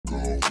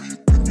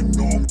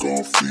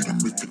gon' feed them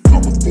if you're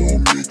coming for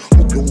me.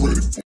 Hope you're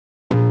ready for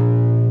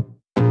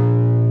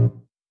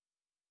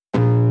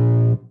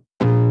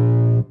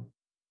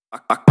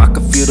I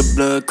can feel the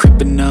blood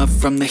creeping up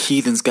from the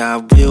heathens.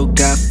 Got will,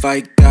 got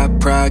fight, got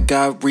pride,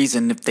 got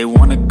reason. If they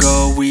wanna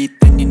go eat,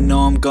 then you know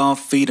I'm gon'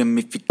 feed them.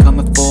 If you're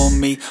coming for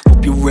me,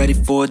 hope you're ready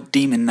for a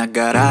demon. I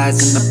got eyes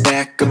in the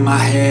back of my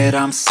head,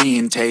 I'm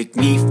seeing. Take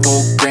me for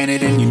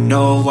granted and you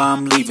know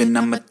I'm leaving.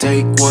 I'ma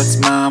take what's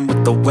mine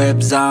with the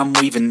webs I'm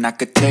weaving. I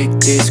could take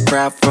this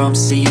crowd from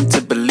seeing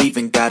to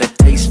believing. Got a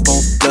taste for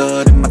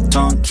blood and my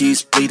tongue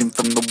keeps bleeding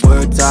from the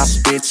words I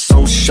spit.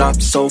 So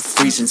sharp, so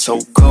freezing, so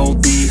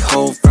cold.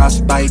 Behold,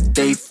 frostbite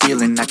they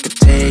feeling. I could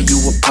tear you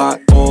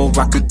apart or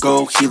I could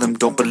go heal them.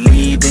 Don't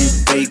believe in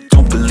fate,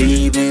 don't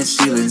believe in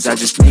ceilings. I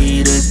just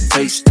need a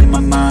taste and my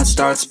mind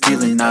starts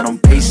peeling. I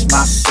don't pace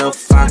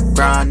myself, I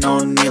grind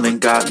on kneeling.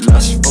 Got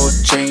lust for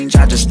change,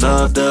 I just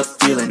love the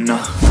feeling.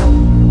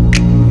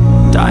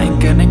 I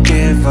ain't gonna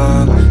give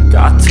up.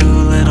 Got too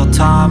little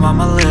time,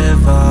 I'ma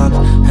live up.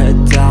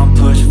 Head down,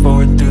 push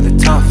forward through the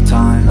tough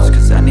times.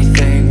 Cause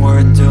anything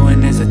worth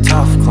doing is a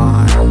tough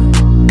climb.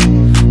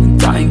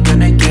 And I ain't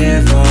gonna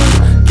give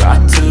up.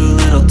 Got too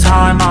little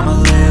time, I'ma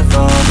live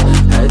up.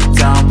 Head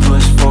down,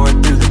 push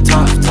forward through the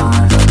tough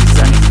times. Cause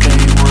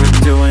anything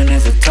worth doing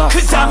is a tough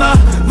climb. Cause I'ma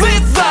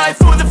live life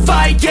for the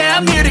fight, yeah,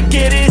 I'm here to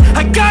get it.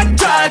 I got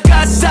drive,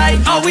 got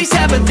sight, always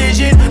have a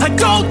vision. I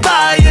go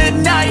by at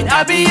night,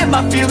 I be in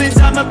my feelings.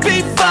 I'ma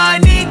be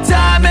fine, need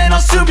time, and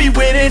I'll soon be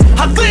winning.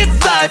 I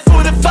live life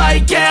for the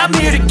fight, yeah, I'm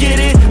here to get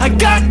it. I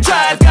got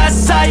drive, got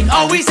sight,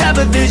 always have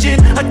a vision.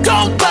 I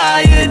go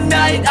by at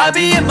night, I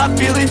be in my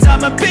feelings.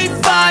 I'ma be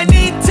fine,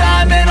 need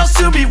time, and I'll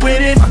soon be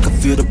winning. I can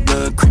feel the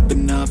blood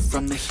creeping up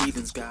from the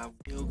heathens.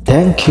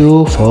 Thank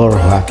you for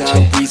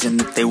watching. Reason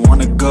if they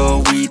wanna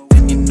go eat,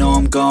 then you know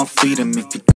I'm gon' feed them. If you